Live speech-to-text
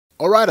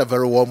All right, a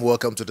very warm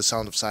welcome to the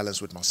Sound of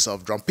Silence with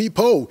myself,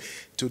 DrumPIPO.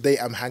 Today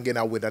I'm hanging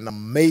out with an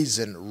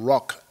amazing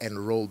rock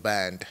and roll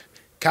band.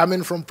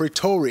 Coming from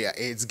Pretoria,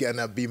 it's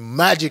gonna be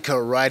magical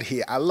right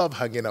here. I love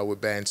hanging out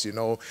with bands, you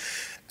know.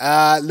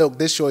 Look,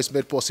 this show is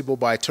made possible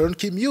by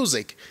Turnkey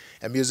Music,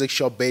 a music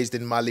shop based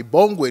in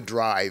Malibongwe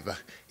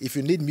Drive. If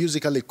you need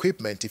musical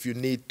equipment, if you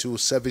need to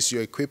service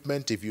your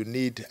equipment, if you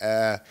need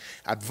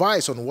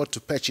advice on what to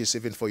purchase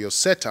even for your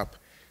setup,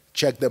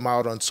 check them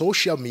out on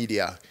social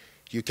media.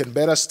 You can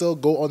better still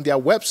go on their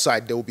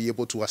website. They will be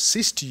able to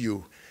assist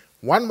you.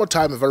 One more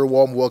time, a very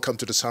warm welcome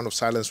to the Sound of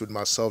Silence with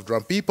myself,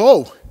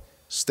 DrumPIPO.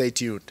 Stay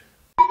tuned.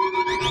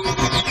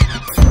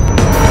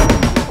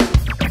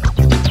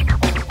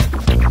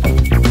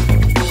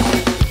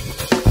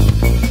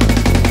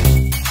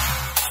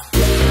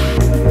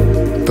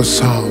 The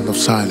Sound of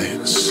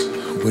Silence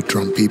with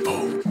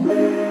DrumPIPO.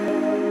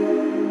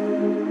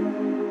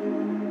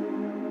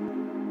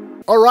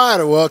 All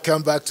right,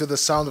 welcome back to the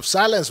Sound of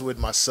Silence with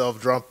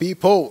myself,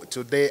 DrumPIPO.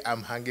 Today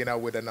I'm hanging out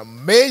with an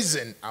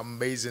amazing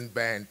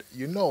band.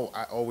 You know,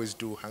 I always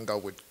do hang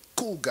out with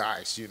cool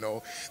guys, you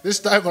know. This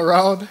time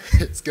around,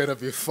 it's gonna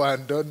be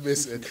fun. Don't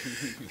miss it.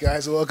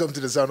 Guys, welcome to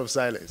the Sound of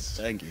Silence.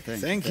 Thank you.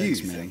 Thanks,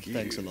 man. Thank you.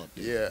 Thanks a lot.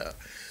 Yeah.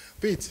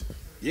 Pete.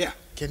 Yeah.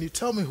 Can you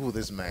tell me who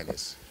this man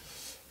is?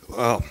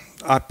 Well,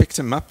 I picked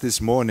him up this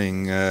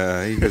morning.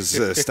 He was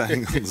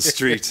staying on the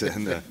street,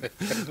 and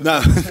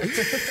no,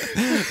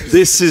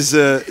 this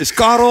is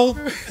Karel,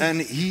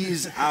 and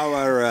he's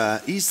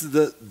he's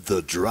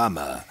the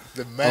drummer.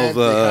 The man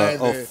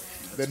behind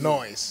the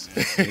noise.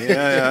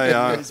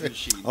 Yeah.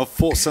 Of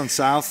Fouth Son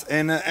South,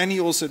 and he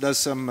also does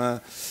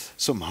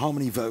some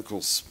harmony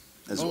vocals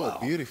as well.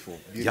 Oh, beautiful.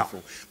 Yeah.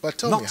 But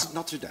tell me,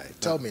 not today.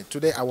 Tell me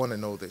today. I want to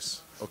know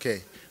this.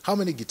 Okay, how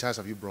many guitars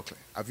have you broken?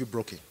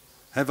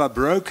 Have I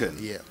broken?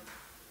 Yeah.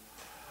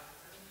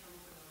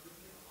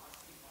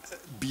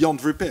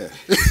 Beyond repair.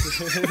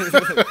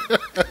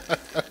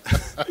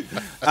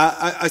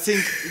 I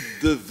think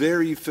the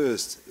very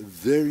first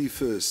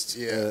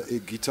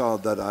guitar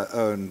that I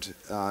owned,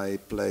 I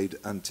played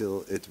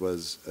until it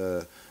was,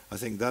 I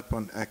think that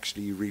one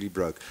actually really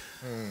broke.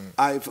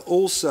 I've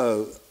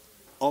also,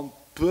 on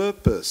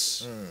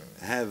purpose,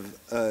 have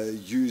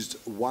used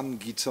one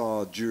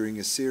guitar during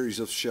a series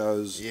of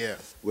shows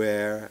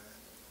where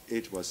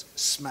it was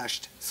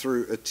smashed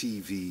through a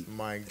TV.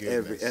 My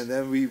goodness. And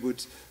then we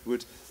would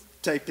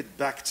tape it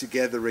back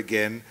together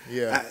again.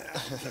 Yeah.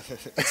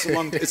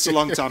 It's a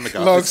long time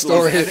ago. Long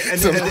story. And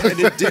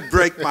it did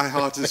break my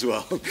heart as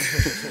well.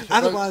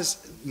 Otherwise,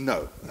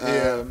 no.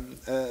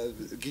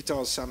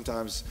 Guitars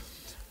sometimes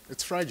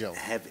it's fragile.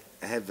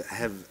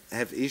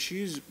 Have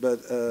issues,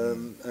 but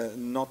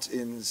not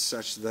in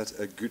such that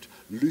a good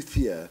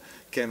luthier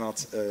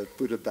cannot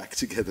put it back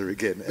together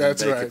again and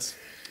That's make right. it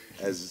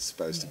as it's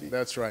supposed to be.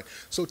 That's right.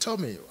 So tell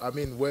me, I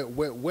mean,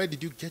 where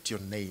did you get your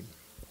name?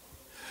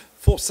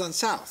 Fouth Son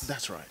South.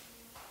 That's right.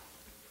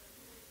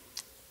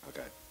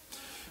 Okay.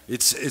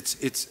 It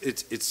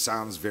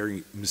sounds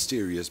very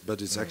mysterious,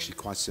 but it's actually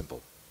quite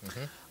simple.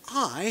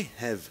 I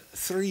have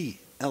 3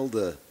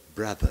 elder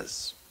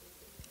brothers.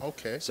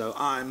 Okay. So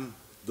I'm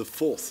the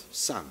 4th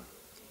son.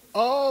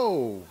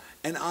 Oh.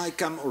 And I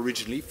come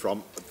originally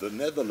from the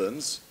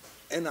Netherlands,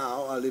 and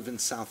now I live in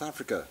South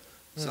Africa.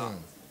 So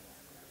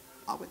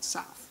I went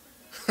south.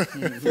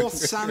 4th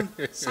son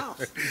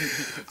south.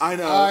 I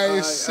know.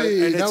 I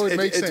see. Now it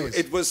makes sense.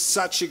 It was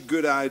such a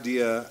good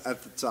idea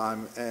at the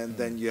time, and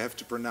then you have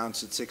to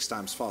pronounce it 6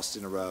 times fast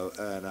in a row.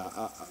 And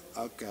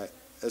okay,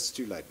 it's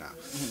too late now.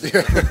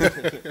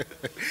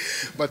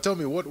 But tell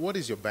me, what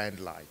is your band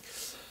like?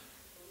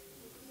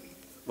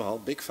 Well,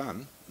 big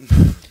fun.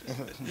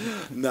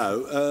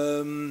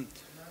 No.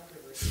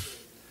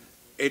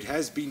 It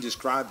has been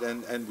described,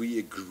 and we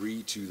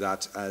agree to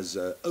that, as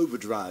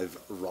overdrive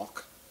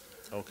rock.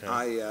 Okay.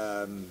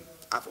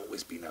 I've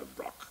always been a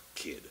rock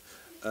kid,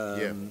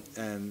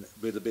 and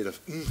with a bit of.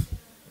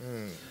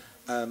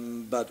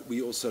 But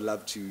we also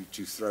love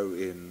to throw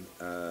in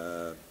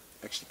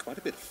actually quite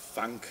a bit of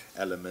funk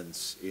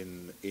elements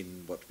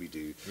in what we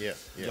do.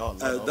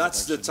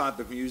 That's the type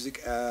of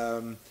music,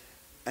 and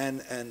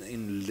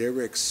in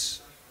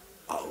lyrics,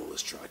 I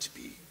always try to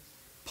be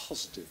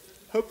positive.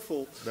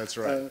 Hopeful. That's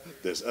right.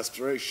 There's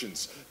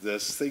aspirations.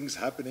 There's things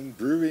happening,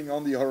 brewing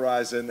on the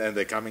horizon, and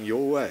they're coming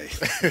your way.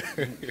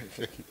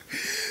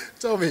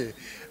 Tell me,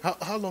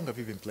 how long have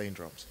you been playing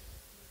drums?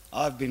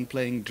 I've been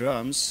playing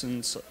drums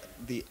since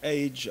the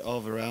age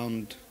of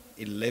around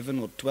 11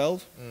 or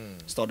 12.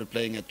 Started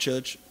playing at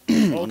church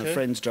on a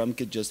friend's drum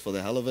kit just for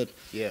the hell of it.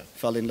 Yeah.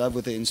 Fell in love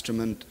with the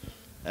instrument,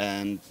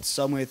 and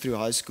somewhere through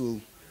high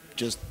school,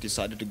 just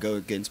decided to go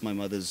against my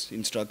mother's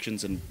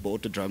instructions and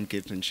bought a drum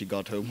kit, and she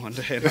got home one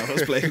day and I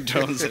was playing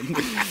drums and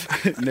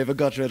never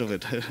got rid of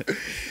it.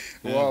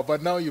 Wow,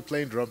 but now you're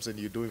playing drums and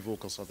you're doing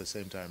vocals at the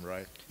same time,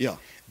 right? Yeah.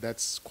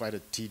 That's quite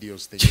a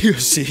tedious thing. You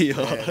see,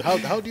 yeah.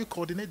 How do you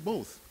coordinate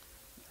both?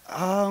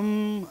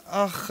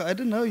 I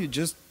don't know, you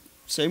just,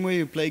 same way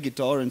you play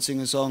guitar and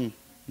sing a song,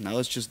 now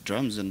it's just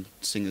drums and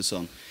sing a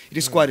song. It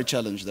is quite a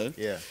challenge though.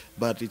 Yeah.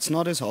 But it's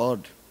not as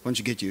hard once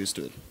you get used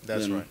to it,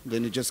 That's then, right.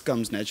 then it just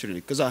comes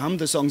naturally. Because I hum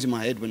the songs in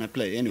my head when I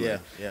play anyway.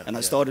 And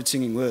I started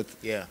singing with.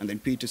 Yeah. And then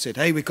Peter said,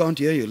 "Hey, we can't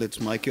hear you. Let's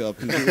mic you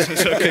up." And I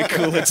said, "Okay,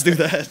 cool. Let's do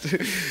that."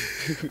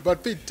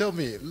 But Pete, tell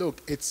me,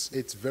 look,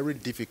 it's very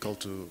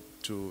difficult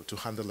to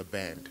handle a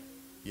band,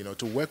 you know,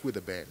 to work with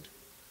a band.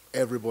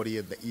 Everybody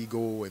and the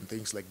ego and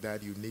things like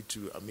that. You need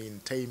to, I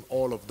mean, tame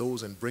all of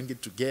those and bring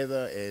it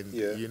together. And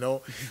you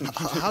know,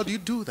 how do you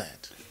do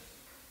that?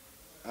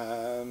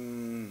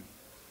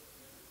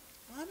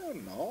 I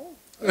don't know.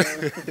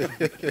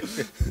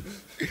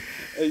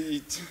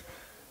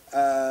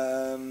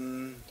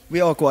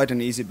 We are quite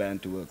an easy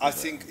band to work with. I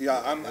think,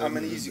 yeah, I'm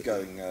an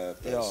easygoing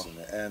person,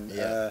 and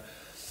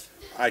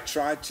I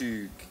try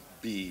to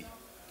be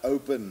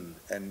open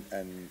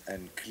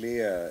and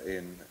clear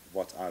in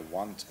what I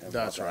want and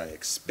what I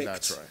expect.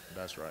 That's right.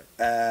 That's right.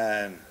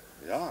 And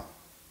yeah,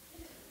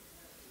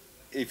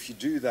 if you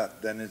do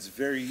that, then it's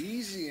very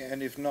easy,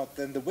 and if not,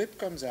 then the whip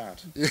comes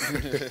out.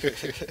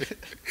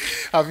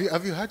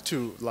 Have you had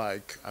to,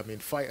 like, I mean,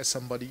 fire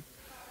somebody?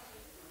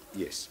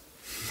 Yes.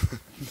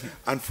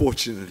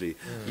 Unfortunately.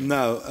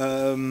 No.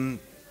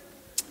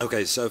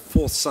 Okay, so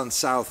Fouth Son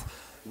South,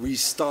 we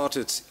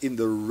started in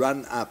the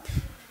run-up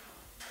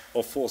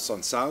of Fouth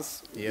Son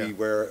South. Yeah. We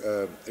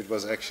were, it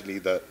was actually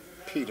the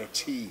Peter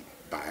T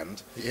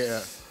band.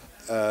 Yeah.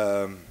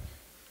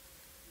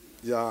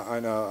 Yeah, I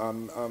know.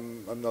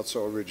 I'm not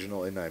so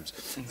original in names.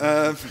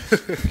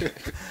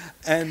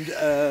 And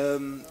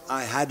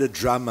I had a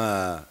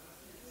drummer.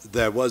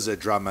 There was a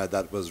drummer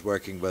that was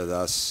working with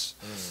us,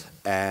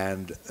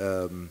 and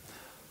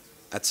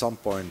at some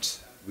point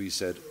we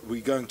said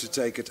we're going to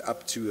take it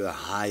up to a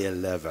higher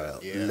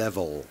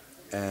level,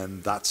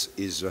 and that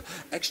is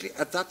actually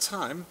at that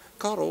time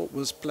Karel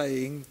was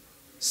playing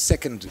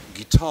second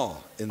guitar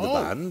in the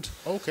band.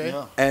 Okay.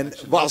 Yeah. And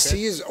whilst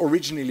he is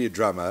originally a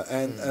drummer,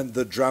 and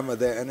the drummer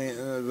there, and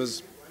it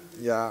was,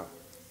 yeah,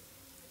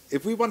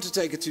 if we want to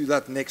take it to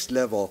that next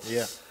level,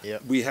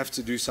 we have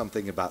to do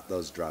something about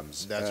those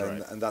drums. That's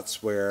right. And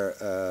that's where,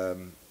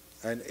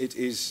 and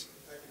it's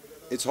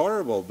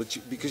horrible, but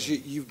because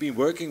you've been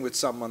working with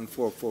someone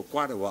for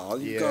quite a while,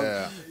 you've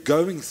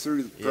going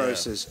through the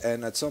process,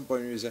 and at some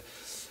point you say,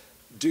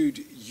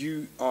 dude,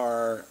 you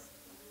are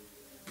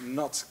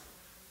not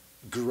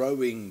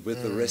growing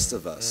with the rest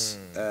of us,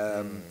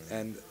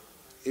 and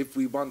if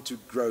we want to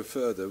grow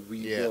further,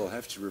 we will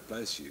have to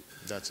replace you.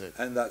 That's it.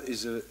 And that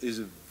is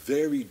a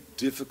very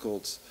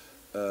difficult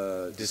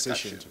Decision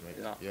discussion to make.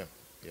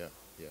 Yeah.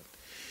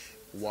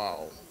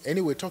 Wow.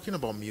 Anyway, talking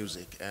about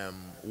music,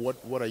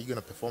 what are you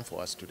gonna perform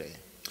for us today?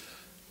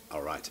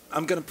 All right,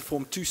 I'm going to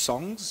perform two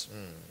songs.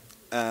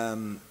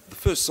 The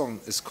first song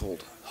is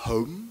called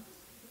Home.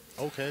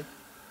 Okay.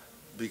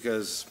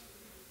 Because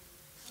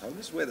home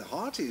is where the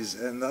heart is,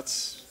 and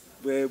that's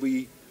where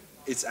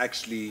it's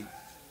actually,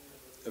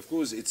 of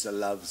course, it's a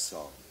love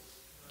song.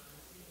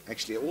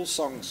 Actually, all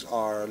songs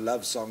are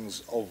love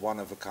songs of one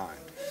of a kind.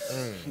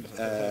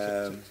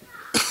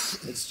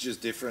 It's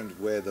just different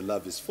where the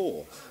love is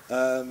for.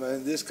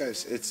 In this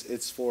case,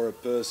 it's for a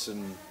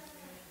person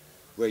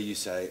where you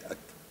say,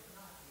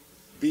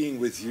 being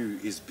with you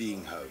is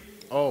being home.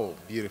 Oh,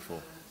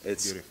 beautiful.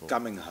 It's beautiful.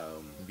 Coming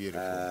home.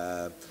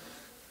 Beautiful.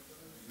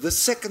 The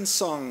second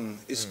song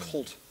is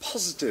called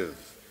Positive.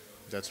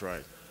 That's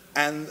right.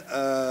 And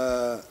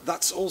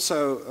that's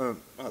also,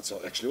 it's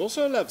actually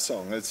also a love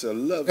song. It's a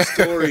love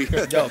story.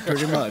 Yeah,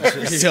 pretty much.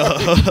 I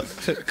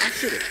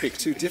should have picked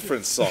two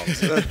different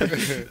songs.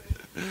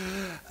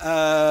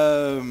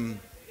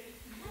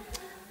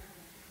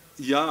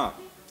 Yeah,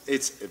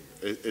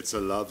 it's a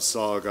love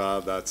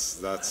saga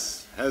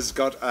that's has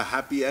got a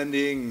happy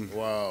ending.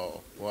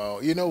 Wow.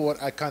 You know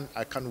what? I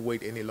can't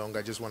wait any longer.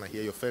 I just want to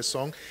hear your first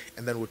song,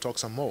 and then we'll talk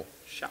some more.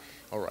 Sure.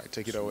 All right,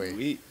 take it away.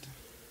 Sweet.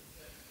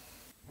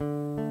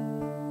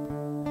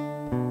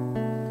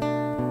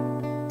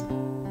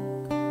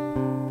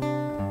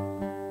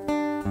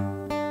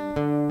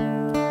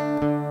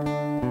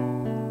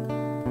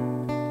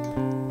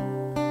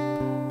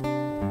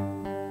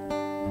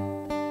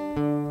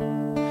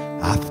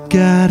 I've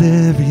got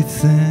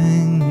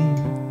everything.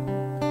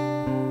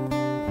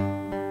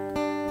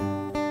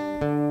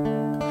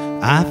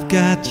 I've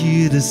got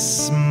you to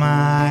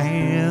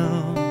smile.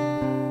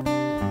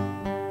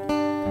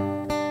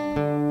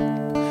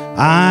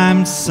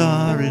 I'm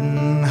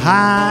soaring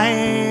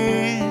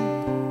high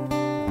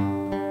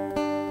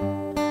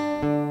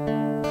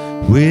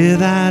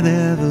without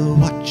ever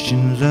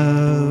watching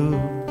low.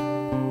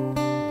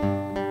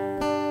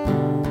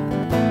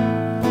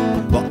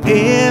 Well,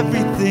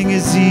 everything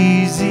is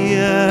easier.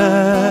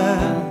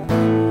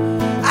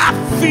 I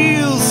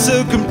feel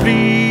so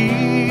complete.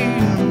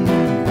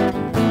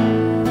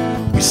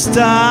 We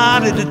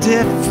started a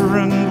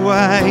different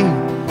way.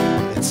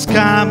 It's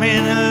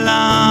coming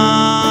along.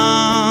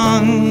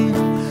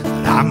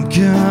 I'm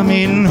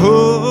coming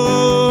home.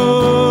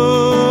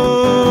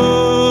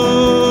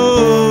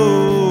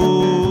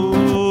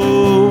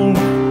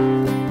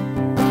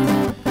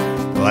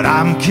 But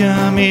I'm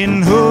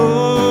coming home.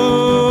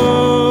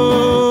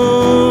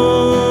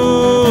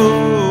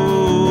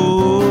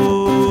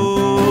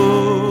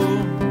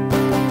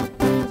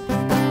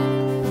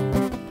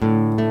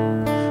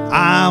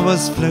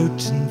 was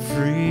floating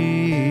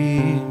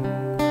free,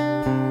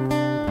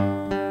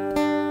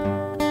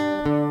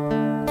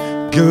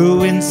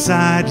 going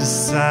side to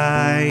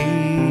side.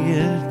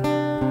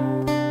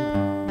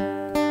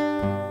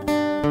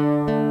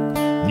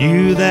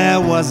 Knew there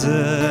was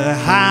a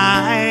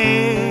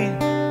high,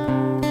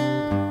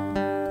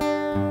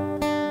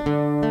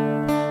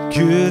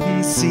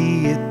 couldn't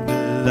see it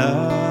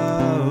below.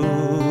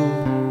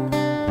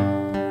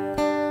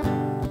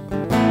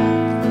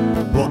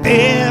 Well,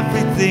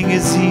 everything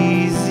is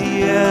easier,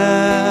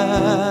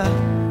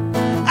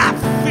 I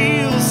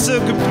feel so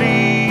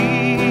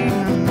complete.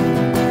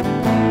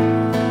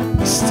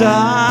 We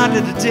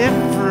started a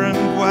different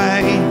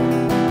way,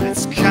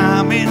 it's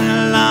coming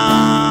along.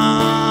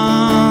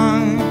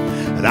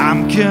 But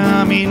I'm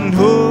coming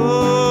home,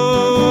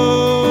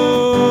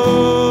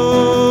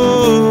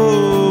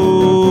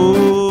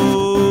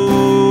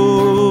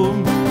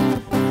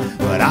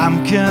 but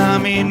I'm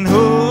coming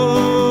home.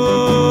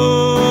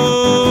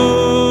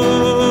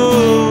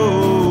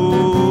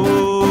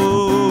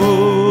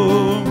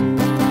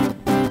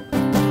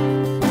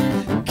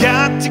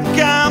 Got to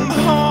come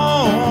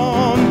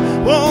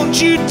home,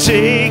 won't you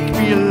take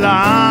me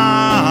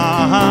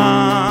along?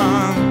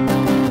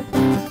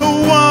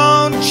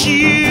 Won't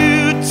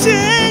you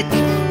take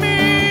me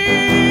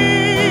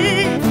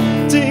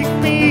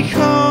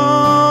home?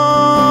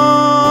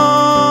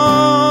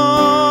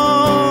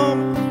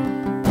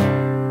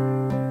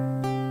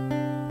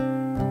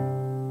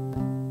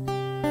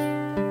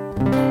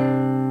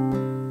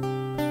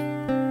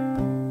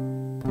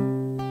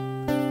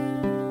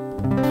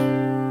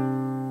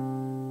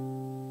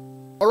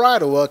 All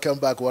right, welcome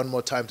back one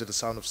more time to the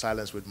Sound of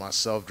Silence with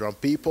myself,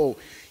 DrumPIPO.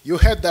 You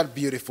heard that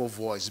beautiful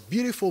voice,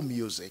 beautiful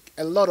music,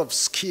 a lot of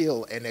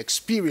skill and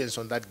experience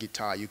on that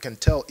guitar. You can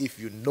tell if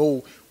you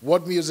know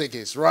what music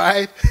is,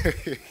 right?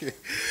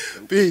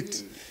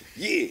 Pete,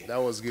 Yeah.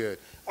 that was good.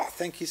 Oh,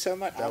 thank you so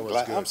much. That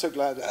was good. I'm so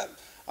glad. I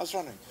was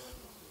wondering,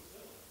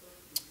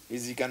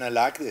 is he gonna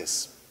like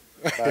this?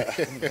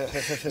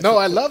 No,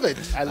 I love it.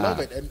 I love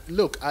it. And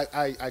look,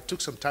 I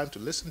took some time to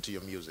listen to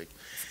your music,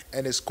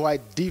 and it's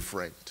quite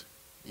different.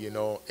 You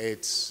know,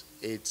 it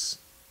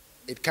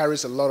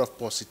carries a lot of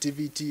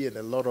positivity and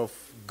a lot of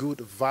good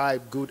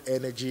vibe, good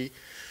energy.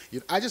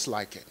 I just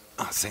like it.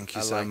 Oh, thank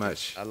you I so like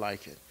much. it. I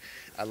like it.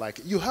 I like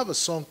it. You have a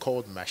song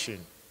called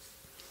Machine.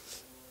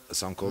 A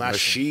song called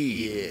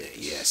Machine. Machine.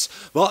 Yes.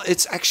 Well,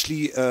 it's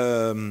actually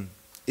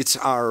it's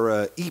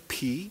our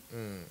EP.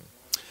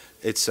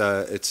 It's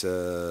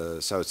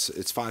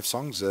 5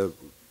 songs, and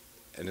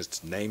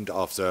it's named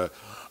after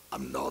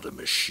 "I'm Not a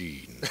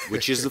Machine,"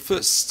 which is the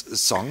first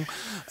song.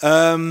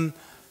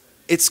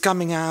 It's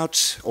coming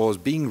out or is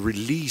being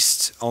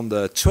released on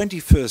the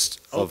 21st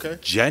of Okay.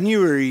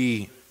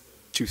 January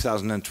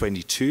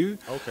 2022.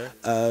 Okay.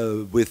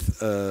 With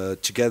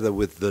together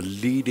with the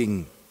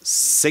leading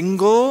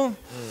single,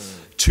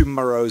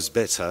 "Tomorrow's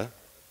Better,"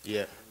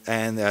 Yeah.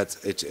 and that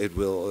it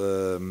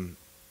will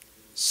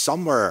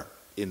somewhere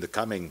in the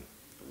coming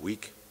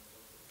week.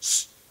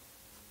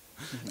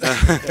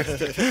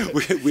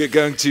 We're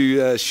going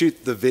to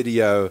shoot the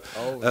video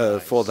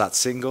Nice. for that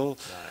single,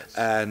 Nice.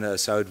 and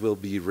so it will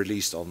be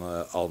released on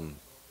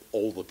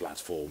all the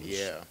platforms.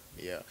 Yeah,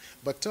 yeah.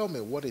 But tell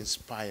me, what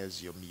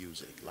inspires your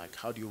music? Like,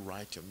 how do you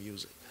write your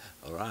music?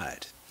 All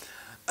right.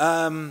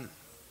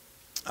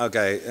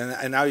 Okay,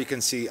 and now you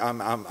can see I'm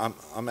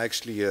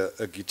actually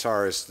a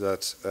guitarist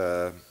that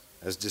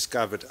has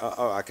discovered.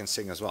 Oh, I can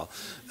sing as well.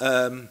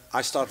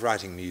 I start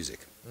writing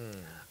music.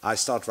 I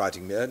start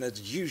writing, and it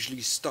usually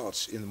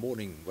starts in the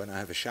morning when I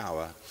have a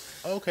shower.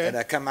 Okay. And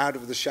I come out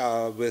of the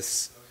shower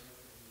with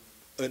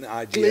an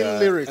idea, Clean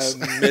lyrics. a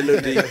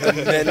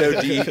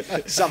melody,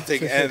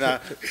 something, and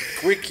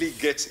quickly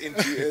get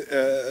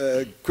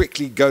into,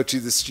 quickly go to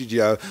the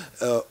studio,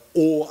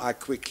 or I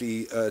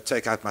quickly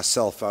take out my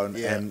cell phone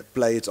and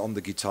play it on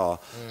the guitar.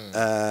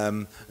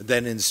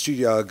 Then in the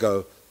studio I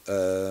go,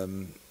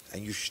 and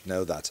you should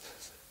know that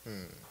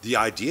the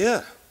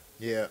idea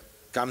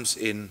comes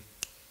in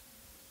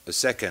a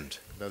second.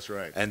 That's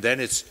right. And then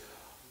it's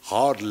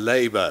hard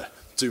labor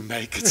to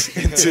make it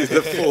into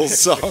the full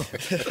song.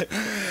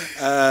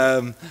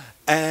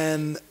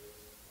 And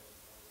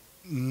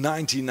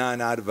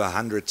 99 out of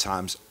 100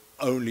 times,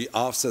 only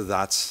after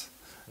that,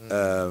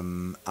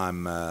 I'm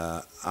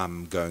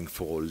going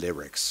for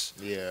lyrics.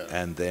 Yeah.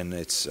 And then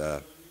it's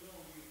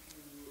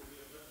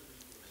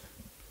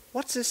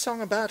what's this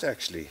song about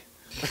actually?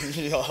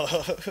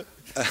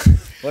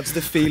 What's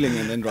the feeling,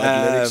 and then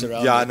write lyrics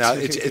around yeah, it. no,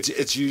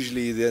 it's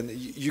usually then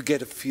you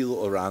get a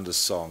feel around a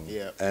song,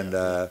 and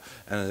I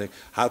think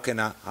how can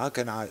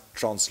I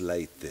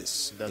translate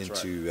this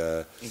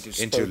into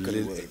into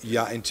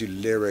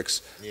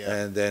lyrics,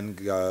 and then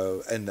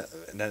go and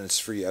then it's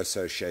free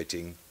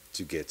associating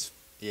to get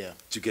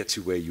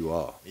to where you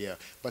are. Yeah,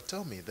 but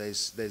tell me,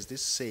 there's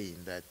this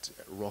saying that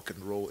rock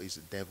and roll is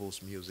the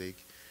devil's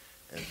music,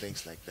 and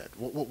things like that.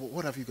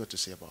 What have you got to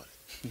say about it?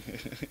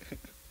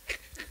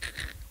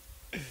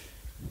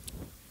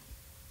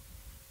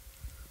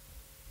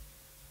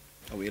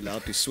 Are we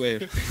allowed to swear.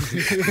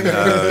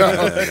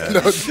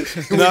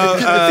 No,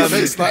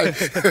 Next time.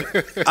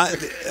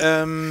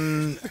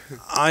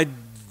 I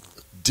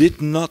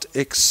did not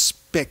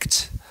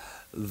expect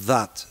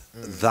that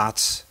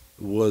that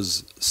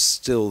was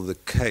still the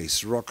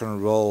case. Rock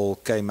and roll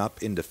came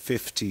up in the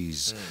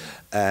 50s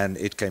and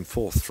it came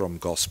forth from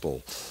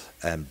gospel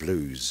and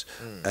blues.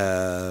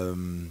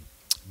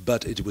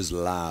 But it was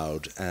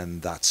loud,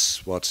 and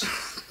that's what,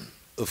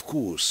 of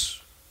course,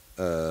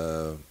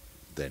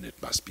 then it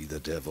must be the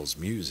devil's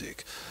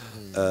music.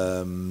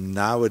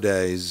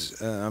 Nowadays,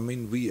 I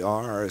mean, we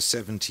are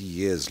 70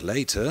 years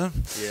later,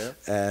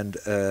 and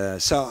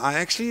so I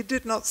actually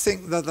did not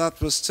think that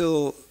that was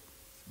still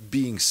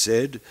being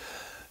said.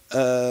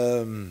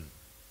 Rock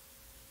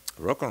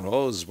and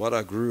roll is what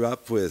I grew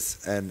up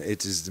with, and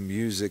it is the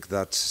music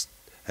that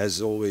has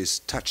always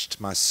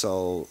touched my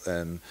soul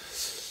and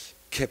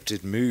kept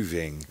it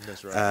moving.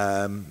 That's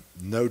right.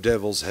 No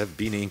devils have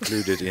been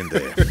included in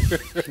there.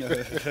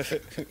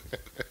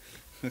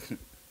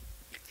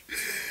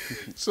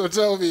 So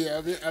tell me,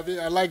 I mean,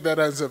 I like that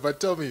answer, but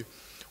tell me,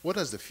 what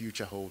does the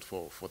future hold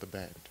for the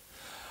band?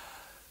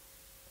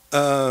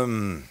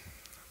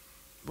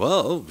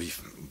 Well,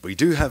 we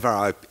do have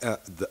our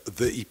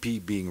the EP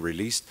being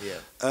released.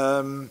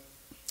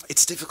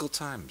 It's difficult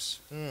times.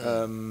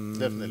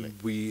 Definitely.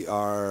 We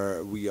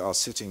are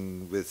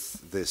sitting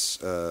with this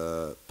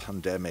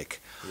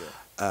pandemic,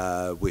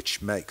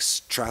 which makes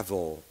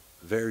travel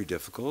very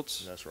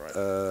difficult. That's right.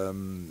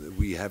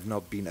 We have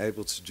not been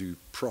able to do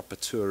proper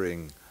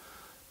touring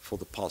for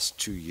the past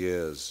 2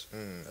 years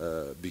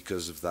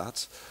because of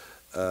that.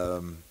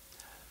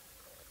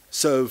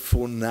 So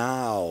for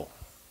now,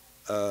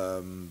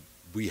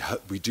 we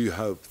do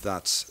hope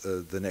that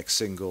the next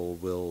single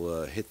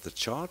will hit the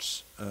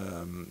charts.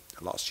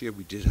 Last year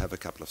we did have a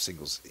couple of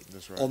singles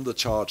on the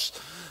charts,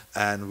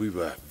 and we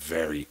were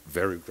very,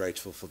 very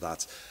grateful for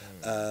that.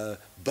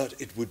 But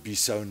it would be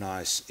so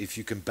nice if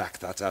you can back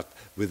that up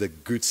with a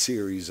good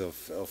series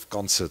of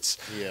concerts.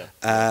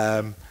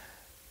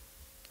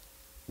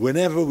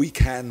 Whenever we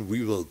can,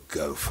 we will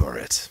go for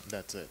it.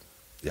 That's it.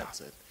 Yeah.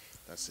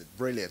 That's it.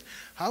 Brilliant.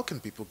 How can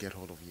people get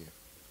hold of you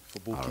for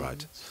booking? All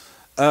right.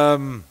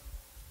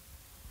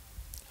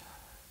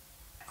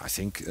 I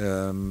think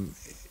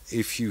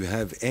if you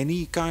have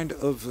any kind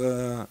of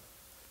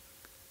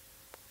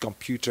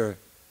computer,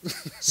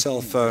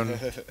 cell phone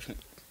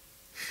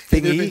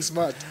thingy,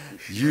 Smart.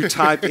 you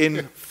type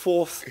in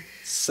Fouth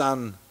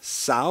Son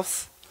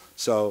South,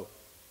 so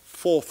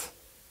Fouth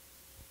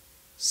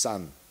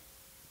Son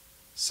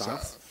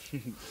South,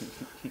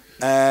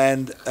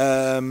 and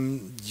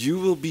you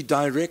will be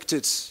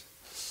directed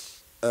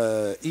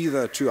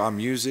either to our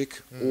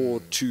music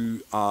or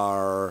to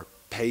our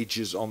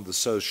pages on the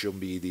social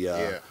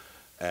media,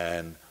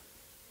 and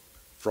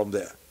from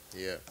there.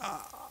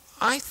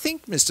 I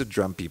think, Mr.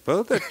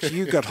 DrumPIPO, that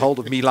you got hold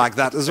of me like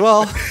that as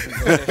well.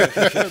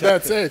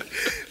 That's it.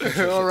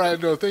 All right,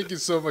 no, thank you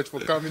so much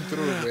for coming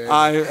through, man.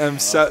 I am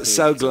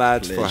so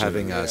glad for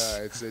having us.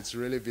 Yeah, it's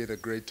really been a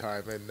great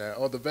time, and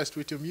all the best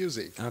with your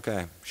music.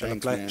 Okay, Thanks, shall I man.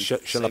 play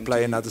Same to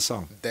another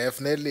song?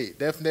 Definitely,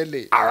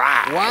 definitely. All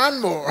right.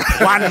 One more.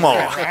 One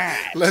more.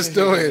 Let's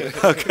do it.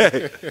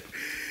 Okay.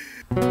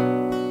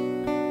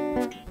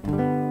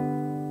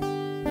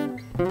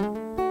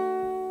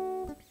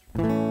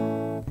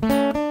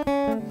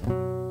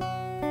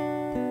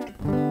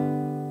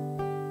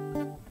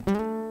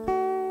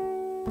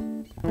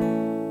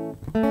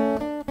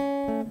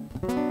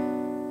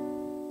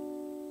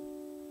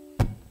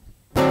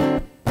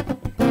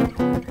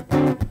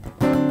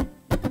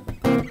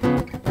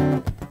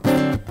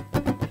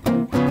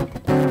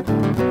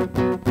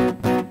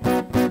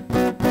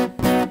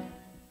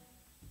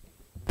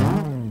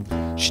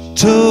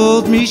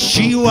 Told me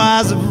she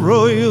was of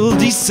royal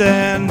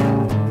descent.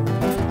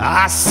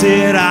 I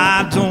said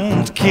I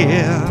don't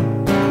care,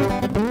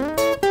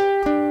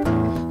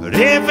 but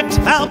if it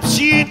helps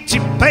you to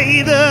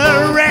pay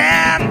the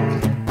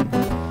rent,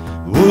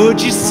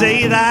 would you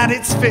say that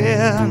it's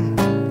fair?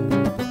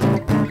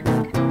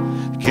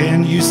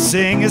 Can you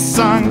sing a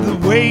song the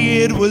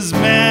way it was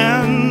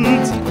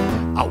meant?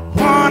 I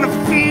wanna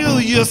feel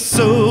your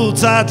soul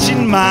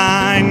touching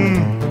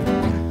mine.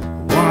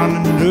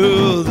 Wanna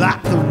know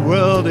that the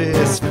world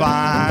is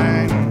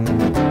fine.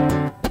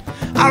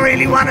 I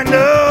really wanna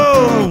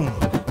know,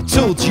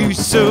 told you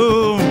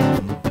so.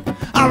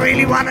 I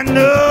really wanna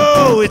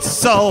know,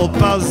 it's all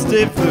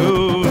positive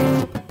though.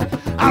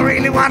 I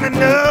really wanna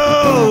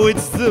know,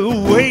 it's the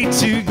way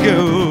to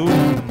go.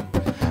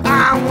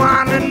 I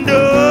wanna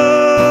know.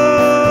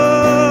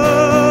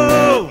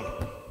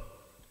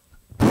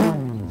 I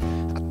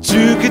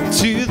took it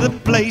to the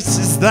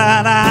places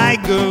that I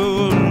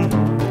go,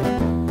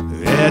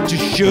 to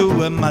show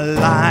her my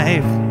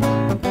life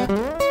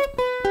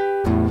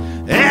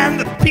and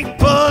the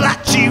people that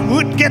she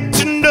would get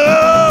to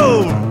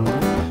know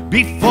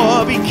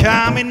before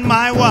becoming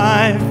my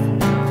wife.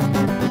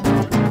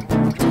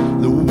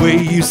 The way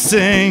you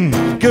sing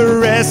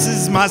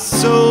caresses my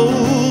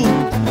soul.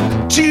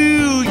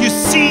 Do you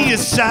see your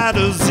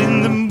shadows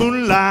in the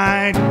moonlight?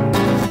 light.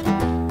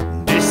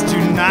 This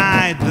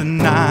tonight, the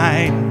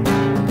night.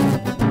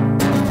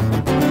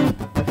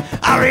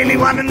 I really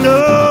wanna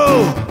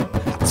know,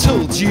 I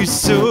told you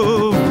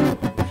so.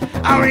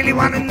 I really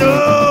wanna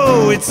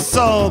know, it's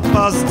all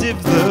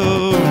positive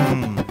though.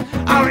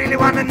 I really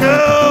wanna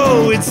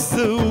know, it's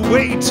the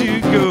way to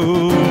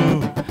go.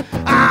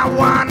 I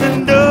wanna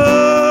know.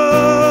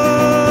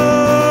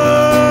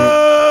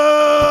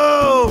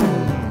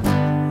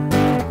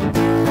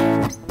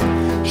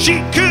 She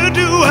could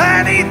do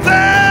anything,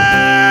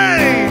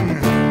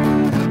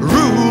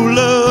 rule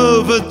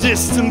over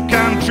distant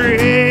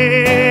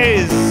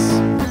countries,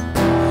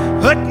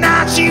 but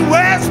now she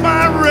wears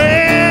my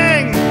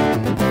ring.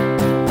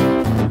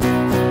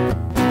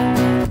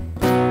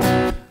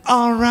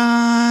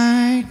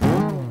 Alright,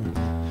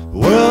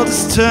 world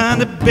has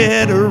turned a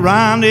bit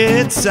around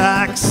its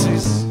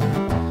axis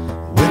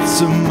with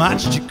so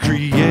much to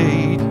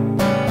create.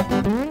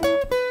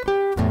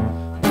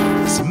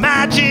 Is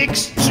magic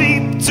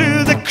street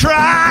to the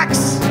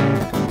cracks?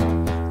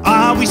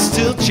 Are we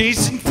still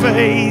chasing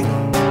faith?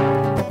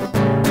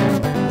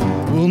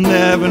 We'll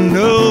never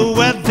know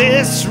where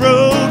this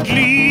road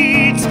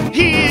leads.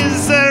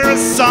 Is there a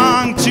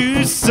song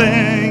to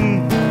sing?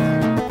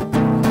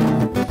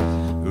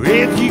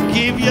 If you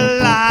give your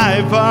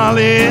life all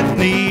it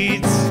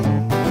needs,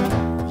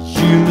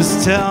 you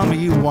must tell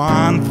me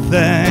one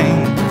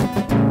thing.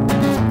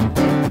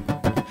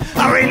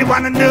 I really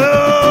wanna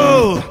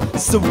know,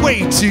 it's the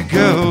way to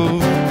go.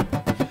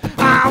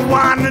 I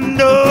wanna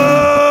know.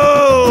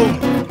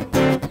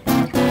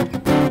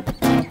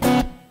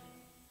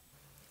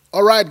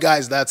 All right,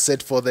 guys, that's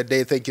it for the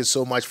day. Thank you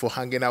so much for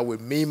hanging out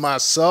with me,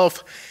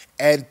 myself,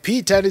 and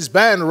Peter and his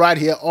band right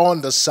here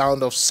on The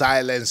Sound of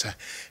Silence.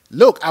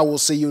 Look, I will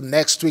see you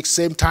next week,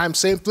 same time,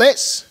 same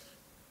place.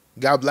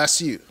 God bless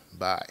you.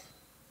 Bye.